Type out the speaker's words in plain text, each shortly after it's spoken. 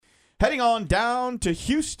Heading on down to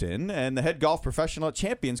Houston, and the head golf professional at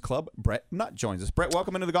Champions Club, Bret Nutt, joins us. Bret,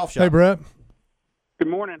 welcome into the golf show. Hey, Bret. Good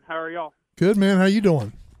morning. How are y'all? Good, man. How you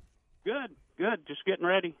doing? Good. Just getting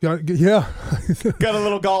ready. Yeah. Got a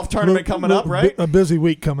little golf tournament coming up, right? A busy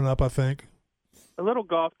week coming up, I think. A little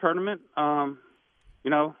golf tournament. As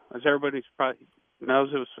everybody probably knows,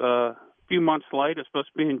 it was a few months late. It's supposed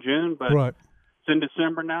to be in June, but Right. It's in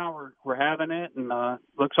December now. We're having it, and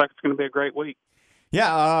looks like it's going to be a great week.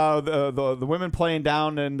 Yeah, the women playing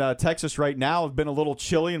down in Texas right now have been a little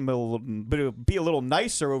chilly and be a little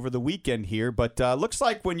nicer over the weekend here. But looks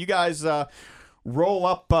like when you guys roll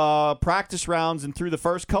up practice rounds and through the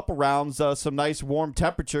first couple rounds, some nice warm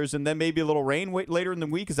temperatures, and then maybe a little rain later in the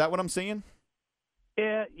week. Is that what I'm seeing?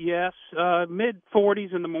 Yeah, yes.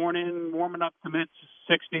 Mid-40s in the morning, warming up to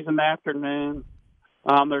mid-60s in the afternoon.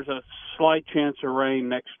 There's a slight chance of rain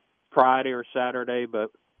next Friday or Saturday, but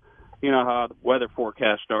you know how the weather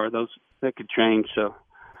forecasts are; they could change. So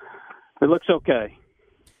it looks okay.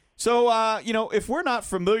 So, if we're not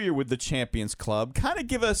familiar with the Champions Club, kind of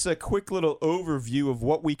give us a quick little overview of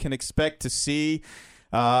what we can expect to see.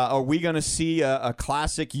 Are we going to see a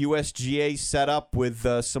classic USGA setup with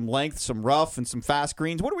some length, some rough, and some fast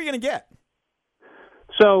greens? What are we going to get?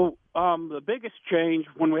 So the biggest change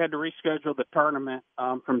when we had to reschedule the tournament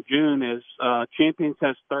from June is Champions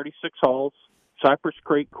has 36 holes, Cypress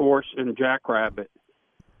Creek course, and Jackrabbit.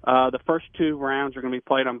 The first two rounds are going to be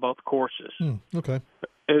played on both courses. Okay.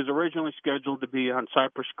 It was originally scheduled to be on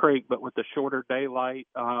Cypress Creek, but with the shorter daylight,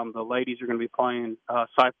 the ladies are going to be playing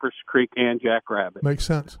Cypress Creek and Jackrabbit. Makes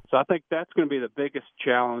sense. So I think that's going to be the biggest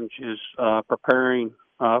challenge is preparing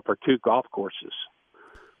for two golf courses.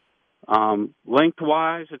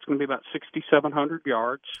 Lengthwise, it's going to be about 6,700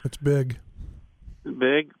 yards. It's big.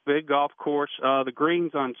 Big golf course. The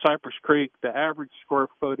greens on Cypress Creek, the average square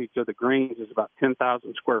footage of the greens is about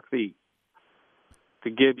 10,000 square feet. To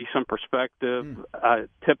give you some perspective, a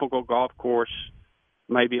typical golf course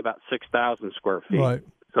maybe about 6,000 square feet. Right.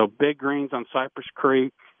 So big greens on Cypress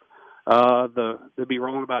Creek. They'll be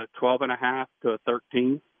rolling about a 12.5 to a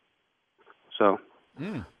 13. So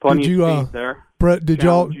plenty of speed there. Bret, did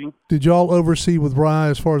y'all oversee with Rye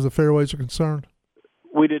as far as the fairways are concerned?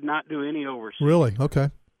 We did not do any overseas. Really? Okay.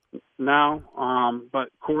 No, but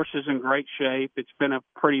course is in great shape. It's been a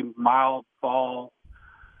pretty mild fall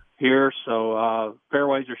here, so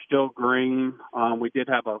fairways are still green. We did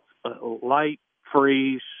have a light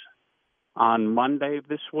freeze on Monday of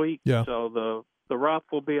this week, so the rough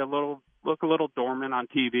will be look a little dormant on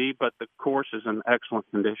TV, but the course is in excellent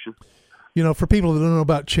condition. You know, for people that don't know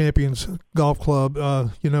about Champions Golf Club,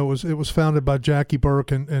 it was founded by Jackie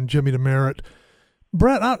Burke and Jimmy DeMeritt.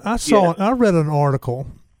 Bret, I read an article,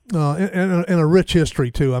 and a rich history,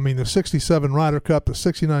 too. I mean, the 67 Ryder Cup, the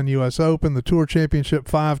 69 U.S. Open, the Tour Championship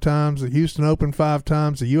 5 times, the Houston Open 5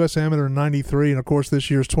 times, the U.S. Amateur in 93, and, of course, this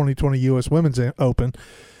year's 2020 U.S. Women's Open.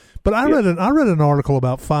 But I read an article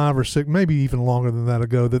about 5 or 6, maybe even longer than that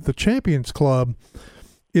ago, that the Champions Club,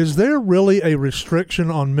 is there really a restriction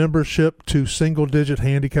on membership to single-digit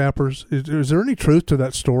handicappers? Is there any truth to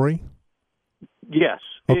that story? Yes.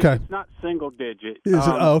 Okay. It's not single digit. Is it?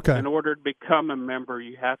 Oh, okay. In order to become a member,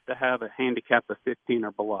 you have to have a handicap of 15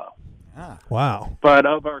 or below. Wow. But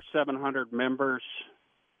of our 700 members,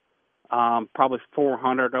 probably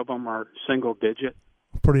 400 of them are single digit.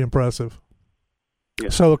 Pretty impressive. Yeah.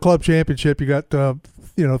 So a club championship, you got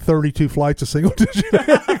 32 flights of single digit.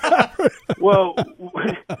 Well,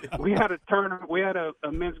 we had a tournament. We had a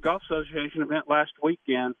men's golf association event last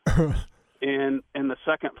weekend. And in the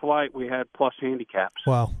second flight, we had plus handicaps.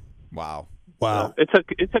 Wow. So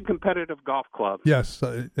it's a competitive golf club. Yes,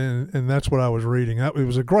 and that's what I was reading. It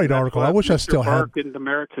was a great article. I wish I still had. Burke and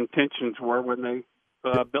DeMeritt's intentions were when they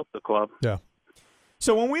built the club. Yeah.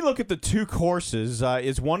 So when we look at the two courses,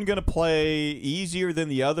 is one going to play easier than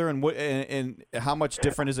the other, and how much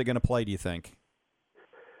different is it going to play, do you think?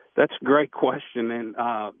 That's a great question,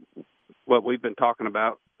 and what we've been talking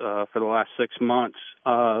about for the last 6 months.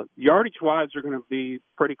 Yardage-wise, are going to be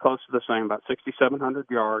pretty close to the same, about 6,700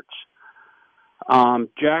 yards.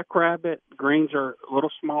 Jackrabbit greens are a little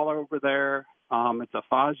smaller over there. It's a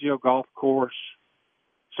Fazio golf course,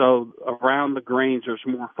 so around the greens there's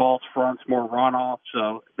more false fronts, more runoff.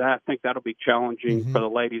 So I think that'll be challenging for the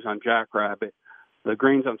ladies on Jackrabbit. The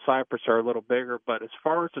greens on Cypress are a little bigger, but as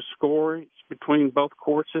far as the score between both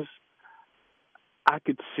courses, I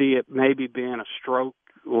could see it maybe being a stroke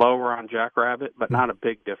lower on Jackrabbit, but not a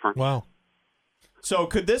big difference. Wow. So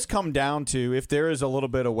could this come down to, if there is a little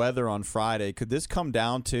bit of weather on Friday, could this come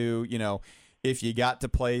down to, if you got to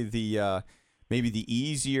play the maybe the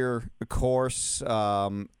easier course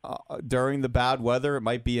during the bad weather, it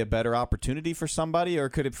might be a better opportunity for somebody? Or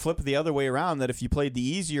could it flip the other way around, that if you played the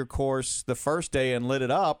easier course the first day and lit it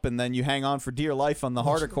up, and then you hang on for dear life on the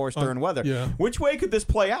harder course during weather? Yeah. Which way could this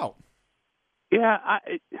play out? Yeah,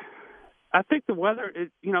 I think the weather,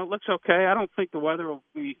 looks okay. I don't think the weather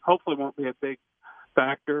hopefully won't be a big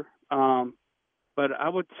factor. But I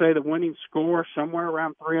would say the winning score somewhere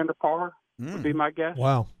around 3 under par would be my guess.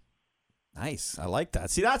 Wow. Nice. I like that.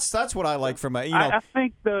 See, that's what I like from I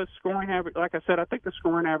think the scoring average, like I said, I think the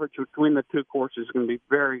scoring average between the two courses is going to be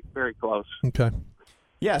very, very close. Okay.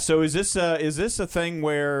 Yeah, so is this a thing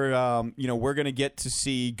where we're going to get to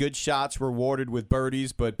see good shots rewarded with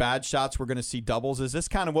birdies, but bad shots we're going to see doubles? Is this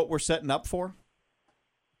kind of what we're setting up for?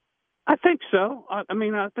 I think so. I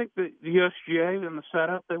think the USGA and the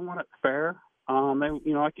setup, they want it fair.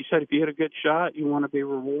 Like you said, if you hit a good shot, you want to be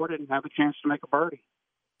rewarded and have a chance to make a birdie.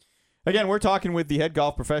 Again, we're talking with the head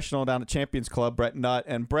golf professional down at Champions Club, Bret Nutt.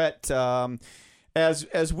 And Bret,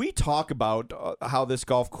 as we talk about how this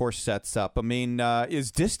golf course sets up,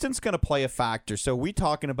 is distance going to play a factor? So we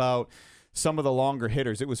talking about some of the longer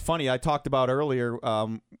hitters. It was funny. I talked about earlier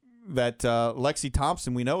that Lexi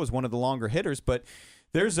Thompson, we know, is one of the longer hitters, but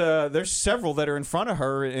there's several that are in front of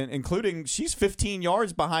her, including she's 15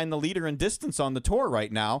 yards behind the leader in distance on the tour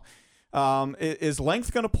right now. Is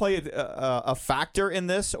length going to play a factor in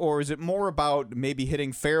this, or is it more about maybe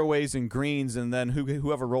hitting fairways and greens and then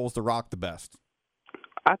whoever rolls the rock the best?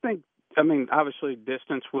 I think, obviously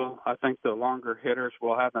distance will. I think the longer hitters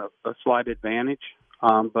will have a slight advantage,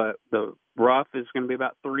 but the rough is going to be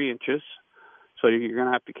about 3 inches, so you're going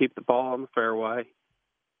to have to keep the ball on the fairway.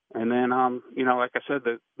 And then, like I said,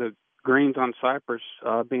 the greens on Cypress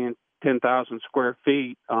being 10,000 square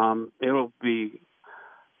feet, it won't be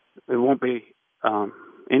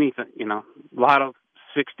anything, a lot of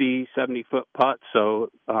 60, 70-foot putts. So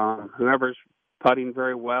whoever's putting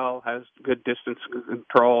very well has good distance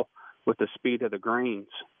control with the speed of the greens,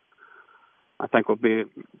 I think will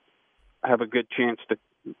have a good chance to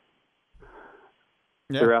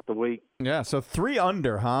throughout the week. Yeah, so 3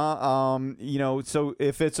 under, huh? So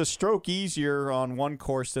if it's a stroke easier on one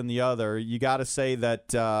course than the other, you got to say that,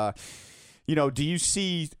 do you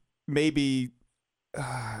see maybe,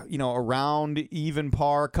 around even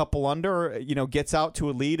par, a couple under, gets out to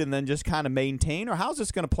a lead and then just kind of maintain? Or how's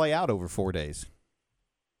this going to play out over 4 days?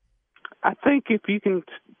 I think if you can,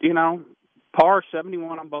 par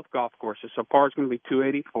 71 on both golf courses, so par is going to be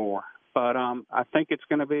 284. But I think it's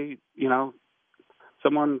going to be,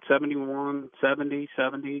 someone 71, 70,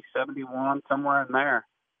 70, 71, somewhere in there.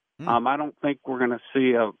 I don't think we're going to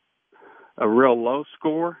see a real low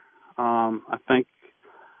score. I think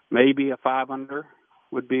maybe a 5 under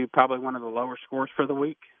would be probably one of the lower scores for the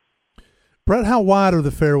week. Bret, how wide are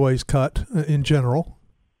the fairways cut in general?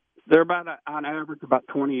 They're on average about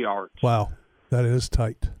 20 yards. Wow, that is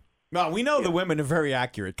tight. No, we know the women are very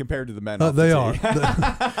accurate compared to the men. They are.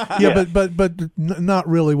 But not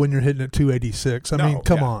really when you're hitting at 286.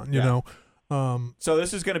 Come on, you know. So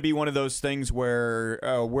this is going to be one of those things where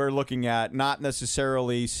we're looking at not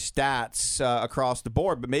necessarily stats across the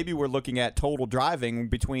board, but maybe we're looking at total driving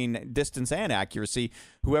between distance and accuracy.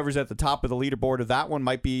 Whoever's at the top of the leaderboard of that one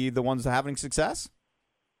might be the ones having success.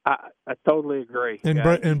 I totally agree. And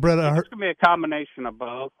Bret, it's going to be a combination of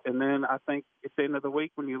both. And then I think at the end of the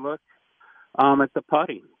week, when you look at the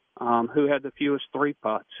putting, who had the fewest 3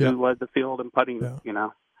 putts, who led the field in putting,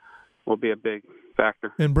 will be a big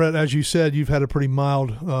factor. And Bret, as you said, you've had a pretty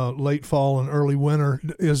mild late fall and early winter.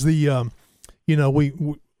 Is the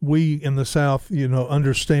we in the South,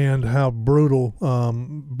 understand how brutal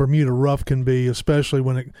Bermuda rough can be, especially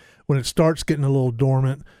when it starts getting a little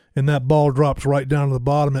dormant. And that ball drops right down to the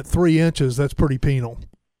bottom at 3 inches. That's pretty penal.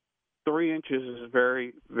 3 inches is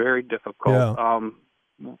very, very difficult.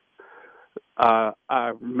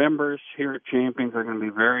 Our members here at Champions are going to be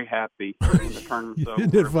very happy when the tournament's over.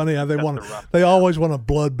 Isn't it funny how they always want a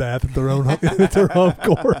bloodbath at their own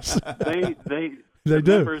course. The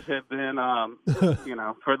members have been,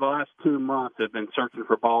 for the last 2 months, have been searching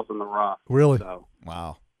for balls in the rough. Really? So,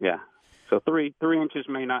 wow. Yeah. So 3 inches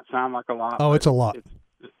may not sound like a lot. Oh, it's a lot.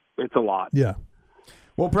 It's a lot. Yeah.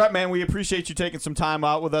 Well, Bret, man, we appreciate you taking some time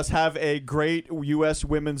out with us. Have a great U.S.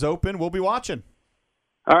 Women's Open. We'll be watching.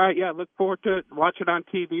 All right, yeah, look forward to it. Watch it on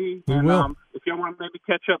TV. We will. If you want to maybe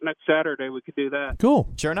catch up next Saturday, we could do that. Cool.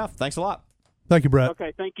 Sure enough. Thanks a lot. Thank you, Bret.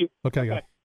 Okay, thank you. Okay, guys.